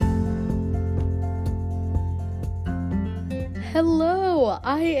Hello,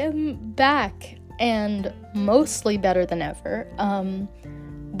 I am back and mostly better than ever.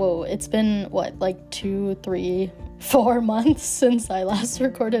 It's been 2, 3, 4 months since I last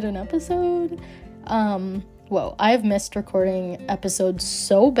recorded an episode. I've missed recording episodes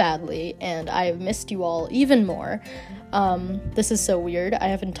so badly, and I've missed you all even more. This is so weird. I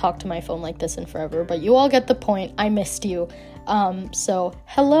haven't talked to my phone like this in forever, but you all get the point. I missed you. So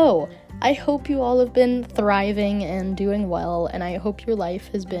hello. I hope you all have been thriving and doing well, and I hope your life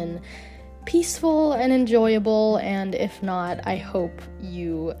has been peaceful and enjoyable, and if not, I hope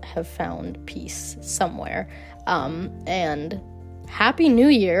you have found peace somewhere. And Happy New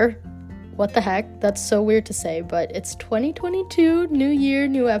Year. What the heck? That's so weird to say, but it's 2022, new year,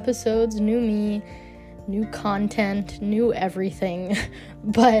 new episodes, new me, new content, new everything.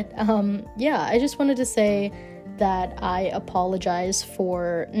 But I just wanted to say that I apologize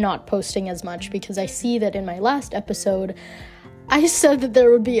for not posting as much, because I see that in my last episode I said that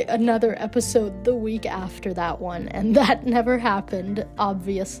there would be another episode the week after that one, and that never happened,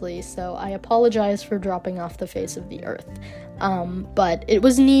 obviously, so I apologize for dropping off the face of the earth. But it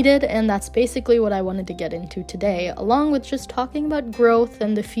was needed, and that's basically what I wanted to get into today, along with just talking about growth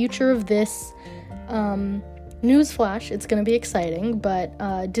and the future of this. Newsflash, it's gonna be exciting, but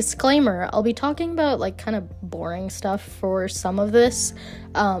disclaimer, I'll be talking about kind of boring stuff for some of this,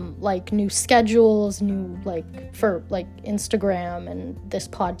 like new schedules, new for Instagram and this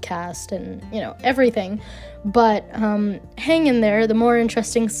podcast and everything, but hang in there. The more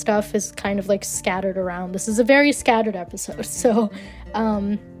interesting stuff is kind of scattered around. This is a very scattered episode, so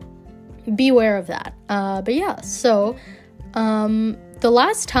beware of that. The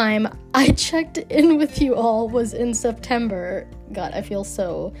last time I checked in with you all was in September. God, I feel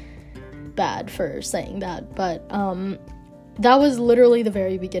so bad for saying that, but that was literally the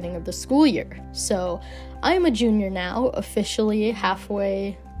very beginning of the school year. So I'm a junior now, officially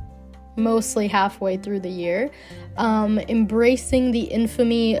mostly halfway through the year, embracing the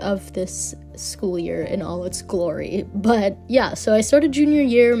infamy of this school year in all its glory. But yeah, so I started junior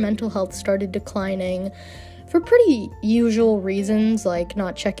year, mental health started declining, for pretty usual reasons, like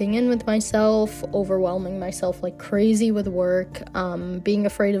not checking in with myself, overwhelming myself like crazy with work, being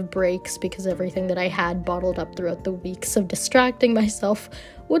afraid of breaks because everything that I had bottled up throughout the weeks of distracting myself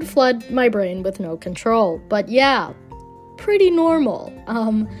would flood my brain with no control. But yeah, pretty normal.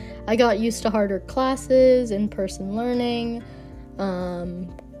 I got used to harder classes, in-person learning,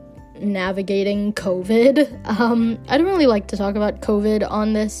 navigating COVID. I don't really like to talk about COVID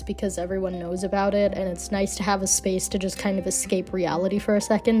on this because everyone knows about it, and it's nice to have a space to just kind of escape reality for a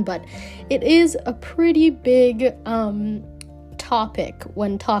second, but it is a pretty big topic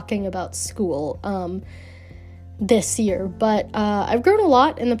when talking about school this year. But I've grown a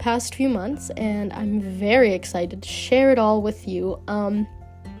lot in the past few months, and I'm very excited to share it all with you.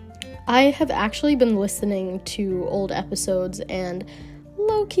 I have actually been listening to old episodes and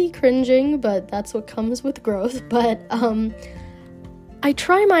low-key cringing, but that's what comes with growth. But I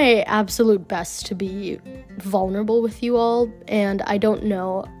try my absolute best to be vulnerable with you all, and I don't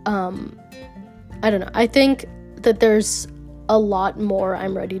know, I think that there's a lot more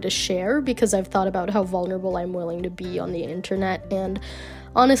I'm ready to share, because I've thought about how vulnerable I'm willing to be on the internet, and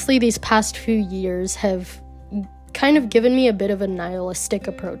honestly, these past few years have kind of given me a bit of a nihilistic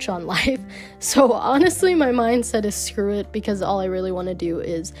approach on life. So honestly, my mindset is screw it, because all I really want to do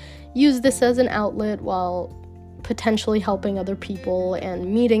is use this as an outlet while potentially helping other people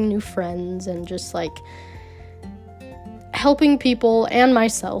and meeting new friends and just helping people and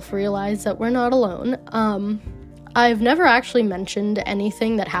myself realize that we're not alone. I've never actually mentioned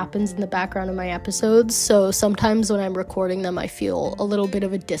anything that happens in the background of my episodes, so sometimes when I'm recording them, I feel a little bit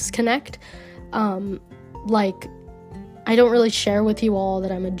of a disconnect. I don't really share with you all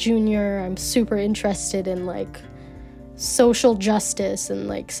that I'm a junior. I'm super interested in social justice and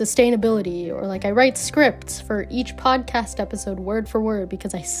sustainability, or I write scripts for each podcast episode word for word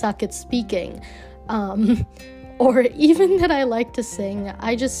because I suck at speaking, or even that I like to sing.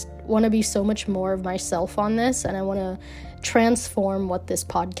 I just want to be so much more of myself on this, and I want to transform what this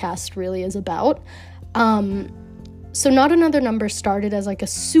podcast really is about. So Not Another Number started as a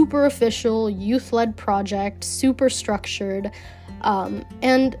super official youth-led project, super structured,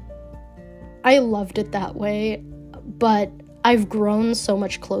 and I loved it that way, but I've grown so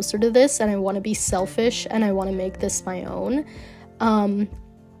much closer to this, and I want to be selfish, and I want to make this my own.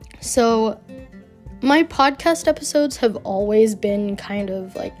 So my podcast episodes have always been kind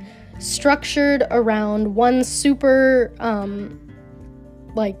of structured around one super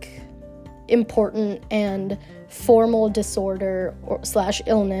important and formal disorder /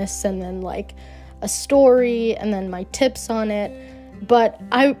 illness, and then a story and then my tips on it. But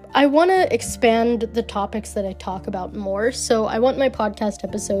I want to expand the topics that I talk about more. So I want my podcast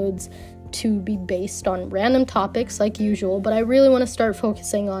episodes to be based on random topics like usual, but I really want to start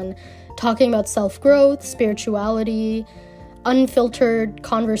focusing on talking about self-growth, spirituality, unfiltered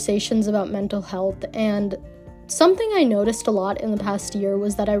conversations about mental health. And something I noticed a lot in the past year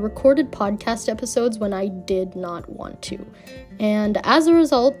was that I recorded podcast episodes when I did not want to. And as a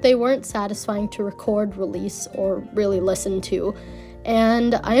result, they weren't satisfying to record, release, or really listen to.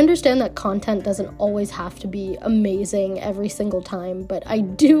 And I understand that content doesn't always have to be amazing every single time, but I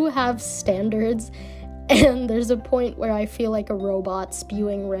do have standards, and there's a point where I feel like a robot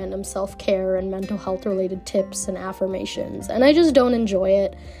spewing random self-care and mental health related tips and affirmations, and I just don't enjoy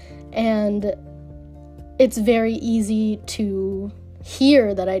it. And it's very easy to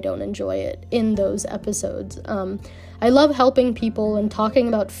hear that I don't enjoy it in those episodes. I love helping people and talking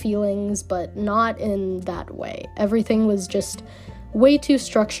about feelings, but not in that way. Everything was just way too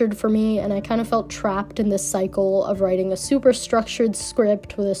structured for me, and I kind of felt trapped in this cycle of writing a super structured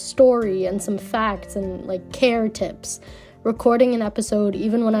script with a story and some facts and like care tips, recording an episode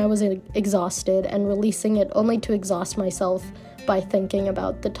even when I was exhausted, and releasing it only to exhaust myself by thinking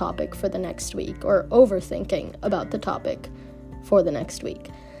about the topic for the next week, or overthinking about the topic for the next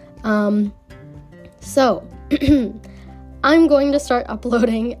week. So I'm going to start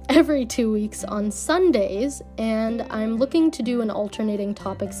uploading every 2 weeks on Sundays, and I'm looking to do an alternating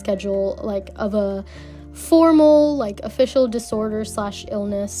topic schedule, like of a formal, like official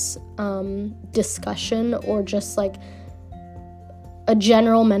disorder/illness discussion, or just like a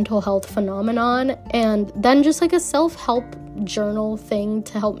general mental health phenomenon, and then just like a self-help journal thing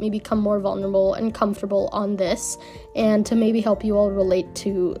to help me become more vulnerable and comfortable on this, and to maybe help you all relate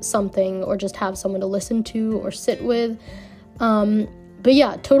to something, or just have someone to listen to or sit with. But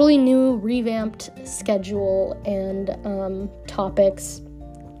yeah, totally new, revamped schedule and topics.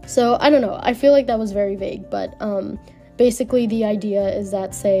 So I don't know, I feel like that was very vague, but basically the idea is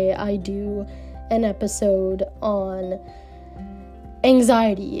that, say I do an episode on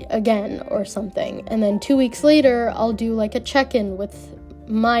anxiety again or something, and then 2 weeks later I'll do like a check-in with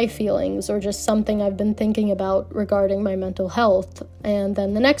my feelings, or just something I've been thinking about regarding my mental health, and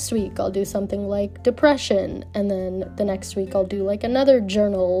then the next week I'll do something like depression, and then the next week I'll do like another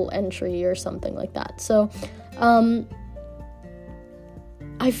journal entry or something like that. So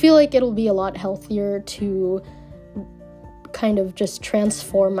I feel like it'll be a lot healthier to kind of just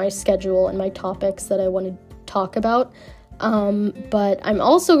transform my schedule and my topics that I want to talk about. But I'm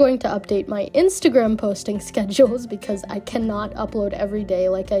also going to update my Instagram posting schedules, because I cannot upload every day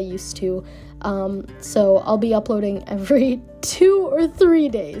like I used to. So I'll be uploading every 2 or 3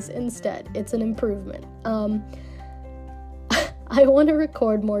 days instead. It's an improvement. I want to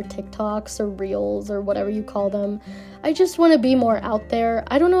record more TikToks or Reels or whatever you call them. I just want to be more out there.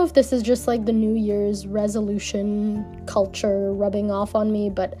 I don't know if this is just like the New Year's resolution culture rubbing off on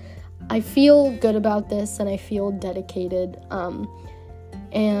me, but I feel good about this, and I feel dedicated,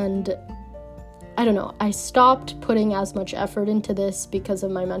 and I don't know, I stopped putting as much effort into this because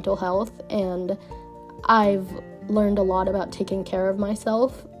of my mental health, and I've learned a lot about taking care of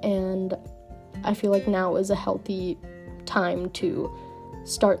myself, and I feel like now is a healthy time to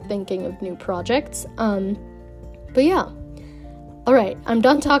start thinking of new projects. But yeah, alright, I'm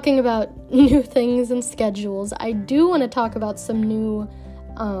done talking about new things and schedules. I do want to talk about some new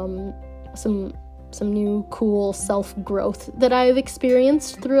some new cool self-growth that I've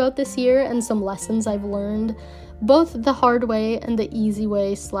experienced throughout this year, and some lessons I've learned, both the hard way and the easy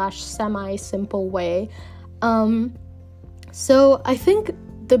way / semi-simple way. So I think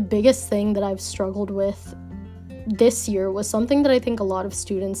the biggest thing that I've struggled with this year was something that I think a lot of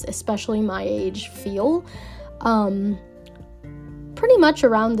students, especially my age, feel pretty much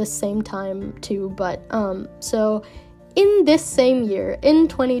around the same time too, but so in this same year, in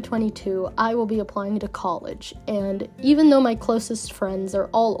 2022, I will be applying to college, and even though my closest friends are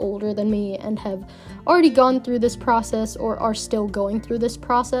all older than me and have already gone through this process or are still going through this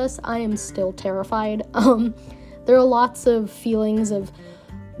process, I am still terrified. There are lots of feelings of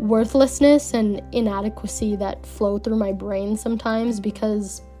worthlessness and inadequacy that flow through my brain sometimes,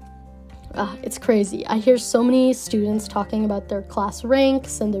 because it's crazy. I hear so many students talking about their class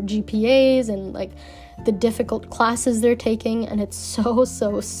ranks and their GPAs and like the difficult classes they're taking, and it's so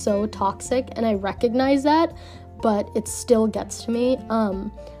toxic, and I recognize that, but it still gets to me.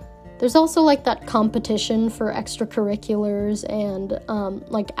 There's also like that competition for extracurriculars and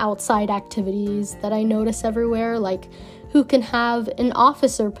like outside activities that I notice everywhere, like who can have an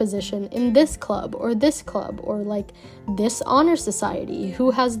officer position in this club, or like this honor society,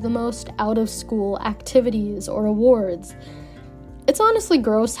 who has the most out-of-school activities or awards. It's honestly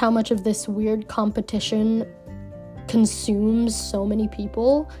gross how much of this weird competition consumes so many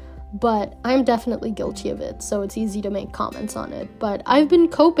people, but I'm definitely guilty of it, so it's easy to make comments on it. But I've been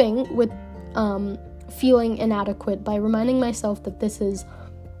coping with feeling inadequate by reminding myself that this is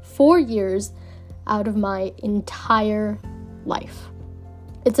 4 years out of my entire life.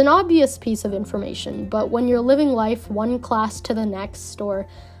 It's an obvious piece of information, but when you're living life one class to the next or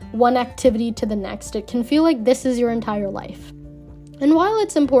one activity to the next, it can feel like this is your entire life. And while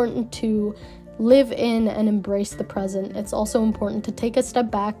it's important to live in and embrace the present, it's also important to take a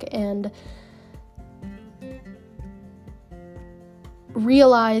step back and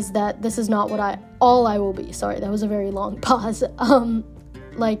realize that this is not all I will be. Sorry, that was a very long pause.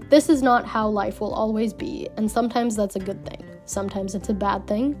 This is not how life will always be, and sometimes that's a good thing. Sometimes it's a bad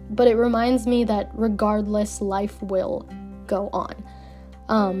thing, but it reminds me that regardless, life will go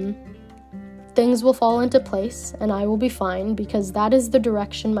on. Things will fall into place, and I will be fine, because that is the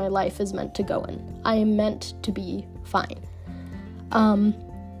direction my life is meant to go in. I am meant to be fine.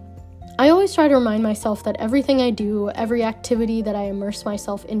 I always try to remind myself that everything I do, every activity that I immerse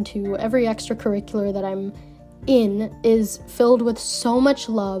myself into, every extracurricular that I'm in is filled with so much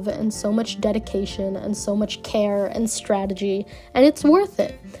love and so much dedication and so much care and strategy, and it's worth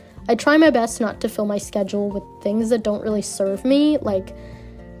it. I try my best not to fill my schedule with things that don't really serve me, like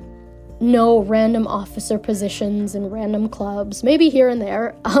no random officer positions in random clubs, maybe here and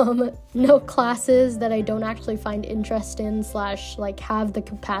there, no classes that I don't actually find interest in / have the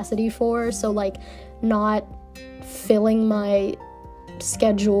capacity for, so not filling my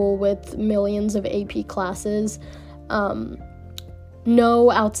schedule with millions of AP classes, no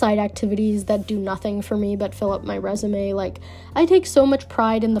outside activities that do nothing for me but fill up my resume. I take so much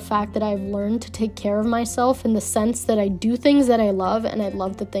pride in the fact that I've learned to take care of myself, in the sense that I do things that I love, and I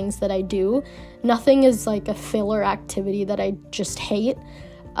love the things that I do. Nothing is like a filler activity that I just hate.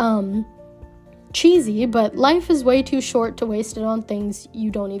 Cheesy, but life is way too short to waste it on things you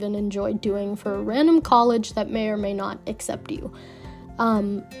don't even enjoy doing for a random college that may or may not accept you.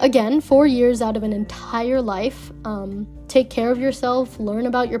 Again, 4 years out of an entire life. Take care of yourself, learn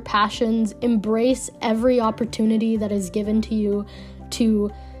about your passions, embrace every opportunity that is given to you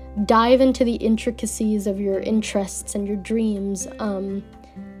to dive into the intricacies of your interests and your dreams.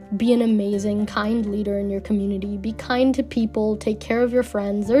 Be an amazing, kind leader in your community. Be kind to people, take care of your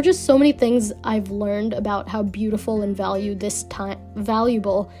friends. There are just so many things I've learned about how beautiful and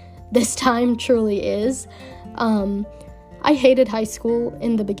valuable this time truly is. I hated high school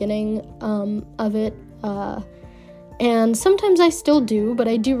in the beginning of it, and sometimes I still do, but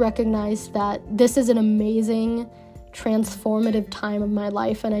I do recognize that this is an amazing, transformative time of my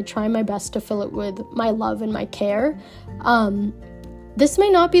life, and I try my best to fill it with my love and my care. This may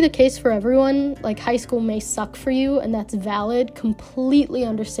not be the case for everyone. High school may suck for you, and that's valid, completely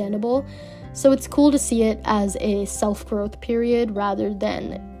understandable. So it's cool to see it as a self-growth period rather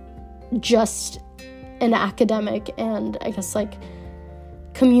than just an academic and I guess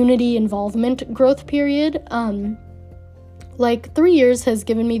community involvement growth period. 3 years has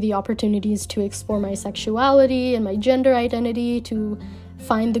given me the opportunities to explore my sexuality and my gender identity, to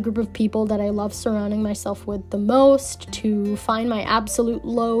find the group of people that I love surrounding myself with the most, to find my absolute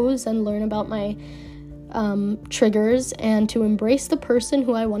lows and learn about my triggers, and to embrace the person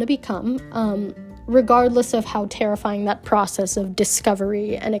who I want to become, regardless of how terrifying that process of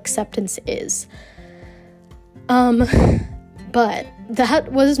discovery and acceptance is. But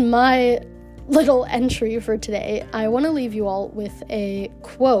that was my little entry for today. I want to leave you all with a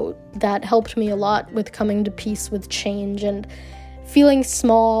quote that helped me a lot with coming to peace with change and feeling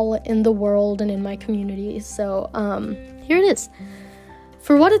small in the world and in my community. So, here it is.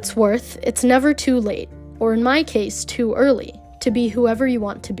 For what it's worth, it's never too late, or in my case, too early, to be whoever you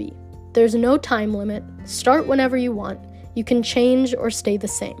want to be. There's no time limit. Start whenever you want. You can change or stay the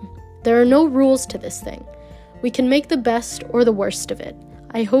same. There are no rules to this thing. We can make the best or the worst of it.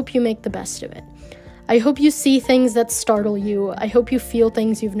 I hope you make the best of it. I hope you see things that startle you. I hope you feel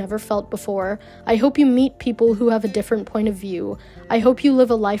things you've never felt before. I hope you meet people who have a different point of view. I hope you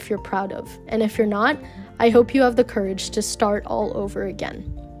live a life you're proud of. And if you're not, I hope you have the courage to start all over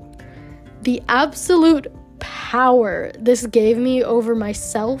again. The absolute power this gave me over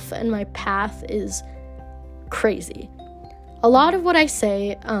myself and my path is crazy. A lot of what I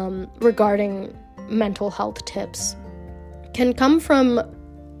say regarding mental health tips can come from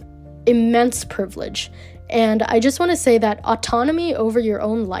immense privilege, and I just want to say that autonomy over your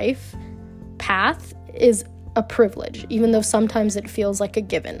own life path is a privilege, even though sometimes it feels like a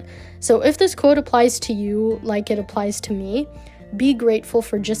given. So if this quote applies to you like it applies to me, be grateful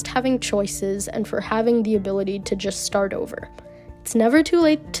for just having choices and for having the ability to just start over. It's never too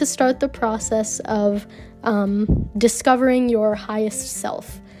late to start the process of discovering your highest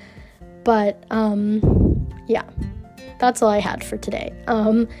self. But yeah, that's all I had for today.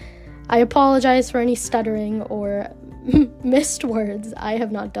 I apologize for any stuttering or missed words. I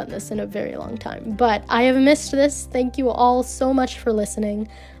have not done this in a very long time, but I have missed this. Thank you all so much for listening.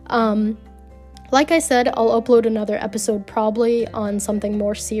 Like I said, I'll upload another episode probably on something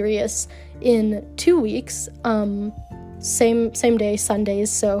more serious in 2 weeks. Same day,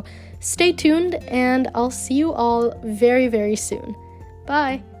 Sundays. So stay tuned, and I'll see you all very, very soon.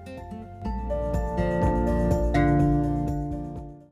 Bye.